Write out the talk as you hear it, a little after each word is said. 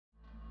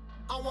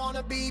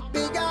wanna be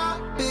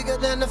bigger, bigger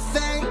than the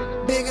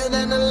fame, bigger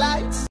than the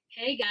lights.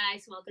 Hey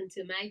guys, welcome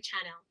to my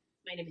channel.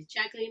 My name is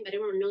Jacqueline, but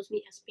everyone knows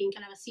me as Pink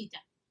Calabazita.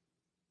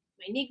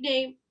 My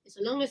nickname is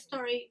a long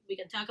story, we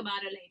can talk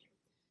about it later.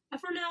 But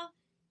for now,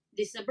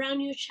 this is a brand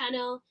new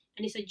channel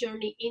and it's a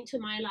journey into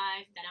my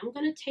life that I'm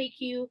gonna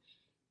take you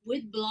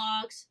with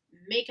blogs,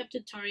 makeup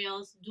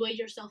tutorials,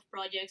 do-it-yourself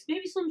projects,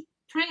 maybe some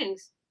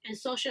pranks and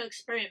social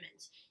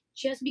experiments,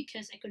 just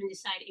because I couldn't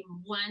decide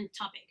in one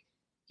topic.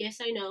 Yes,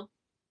 I know,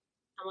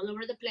 I'm all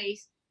over the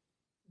place,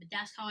 but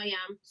that's how I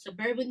am. So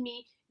bear with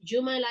me.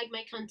 You might like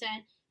my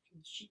content.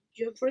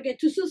 Don't forget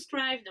to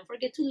subscribe. Don't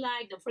forget to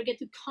like. Don't forget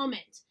to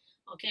comment.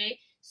 Okay?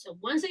 So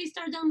once I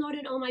start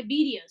downloading all my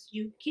videos,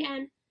 you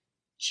can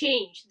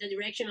change the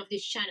direction of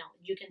this channel.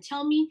 You can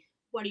tell me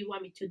what you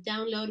want me to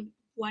download,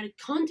 what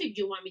content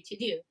you want me to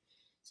do.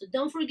 So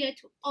don't forget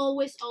to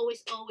always,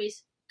 always,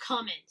 always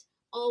comment.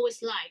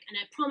 Always like. And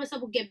I promise I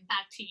will get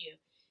back to you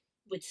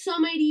with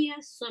some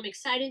ideas, some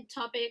exciting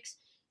topics.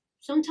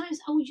 Sometimes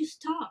I will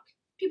just talk.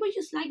 People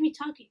just like me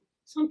talking.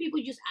 Some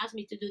people just ask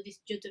me to do this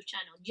YouTube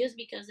channel just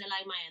because they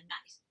like my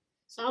advice.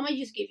 So I might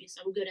just give you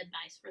some good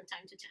advice from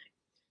time to time.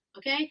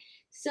 Okay?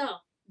 So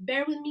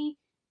bear with me.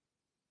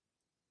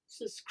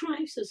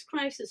 Subscribe,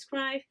 subscribe,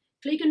 subscribe.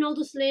 Click on all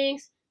those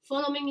links.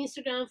 Follow me on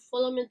Instagram.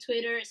 Follow me on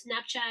Twitter,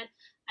 Snapchat.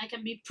 I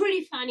can be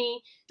pretty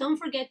funny. Don't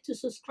forget to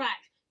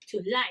subscribe, to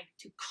like,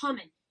 to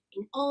comment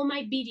in all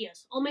my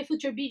videos, all my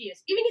future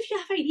videos. Even if you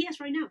have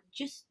ideas right now,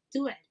 just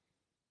do it.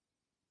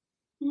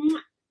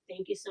 Mwah.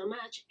 Thank you so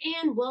much,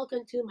 and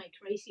welcome to my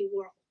crazy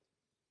world.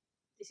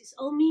 This is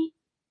all me.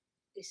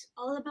 It's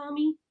all about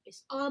me.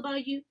 It's all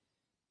about you,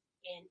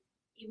 and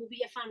it will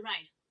be a fun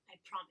ride. I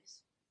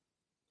promise.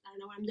 I don't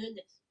know why I'm doing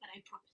this, but I promise.